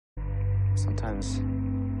Sometimes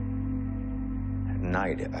at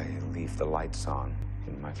night I leave the lights on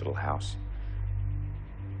in my little house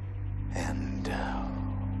and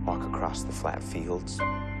walk across the flat fields.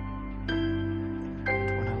 And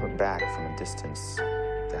when I look back from a distance,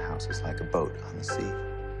 the house is like a boat on the sea.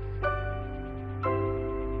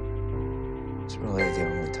 It's really the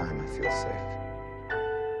only time I feel safe.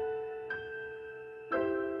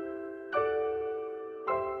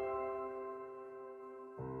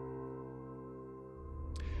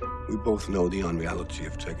 We both know the unreality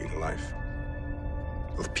of taking a life.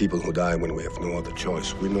 Of people who die when we have no other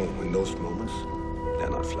choice. We know in those moments, they're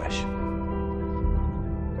not flesh,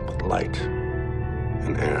 but light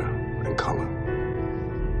and air and color.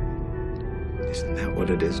 Isn't that what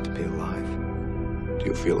it is to be alive? Do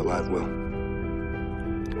you feel alive, Will?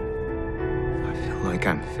 I feel like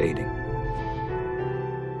I'm fading.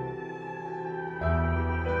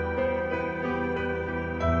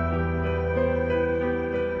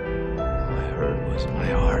 Was my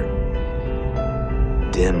heart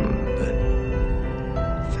dim but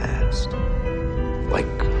fast,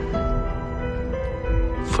 like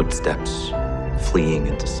footsteps fleeing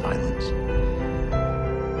into silence.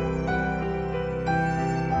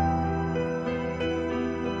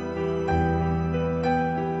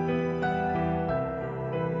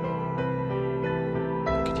 I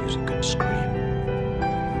could use a good scream.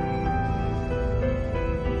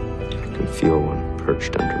 I can feel one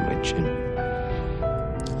perched under my chin.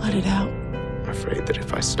 Let it out. I'm afraid that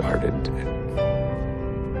if I started,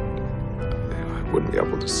 I wouldn't be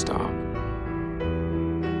able to stop.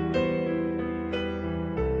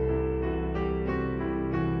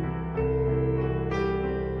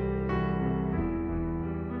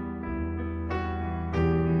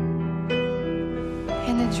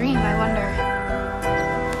 In a dream, I wonder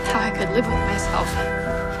how I could live with myself,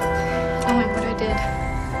 knowing what I did.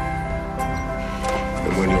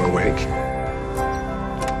 And when you're awake?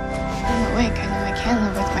 I'm awake. I know I can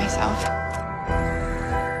live with myself.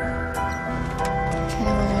 And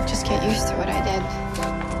I will just get used to what I did.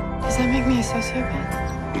 Does that make me a sociopath?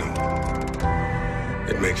 No.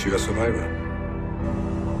 It makes you a survivor.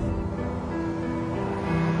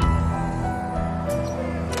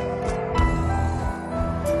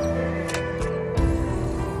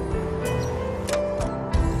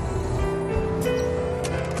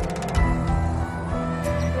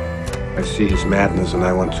 I see his madness and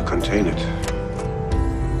I want to contain it.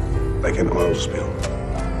 Like an oil spill.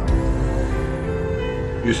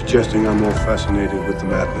 You're suggesting I'm more fascinated with the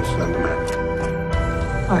madness than the man.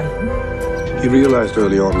 Are you? He realized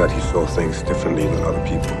early on that he saw things differently than other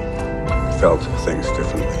people. Felt things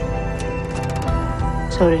differently.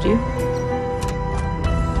 So did you?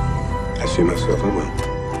 I see myself in Will.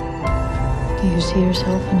 Do you see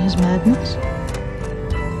yourself in his madness?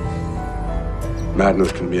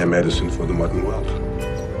 Madness can be a medicine for the modern world.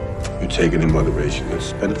 You take it in moderation,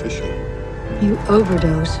 it's beneficial. You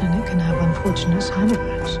overdose and it can have unfortunate side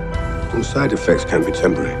effects. Those side effects can be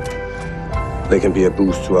temporary. They can be a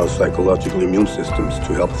boost to our psychological immune systems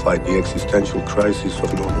to help fight the existential crises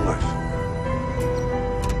of normal life.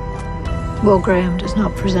 Will Graham does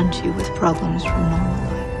not present you with problems from normal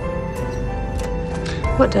life.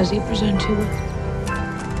 What does he present you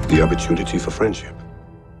with? The opportunity for friendship.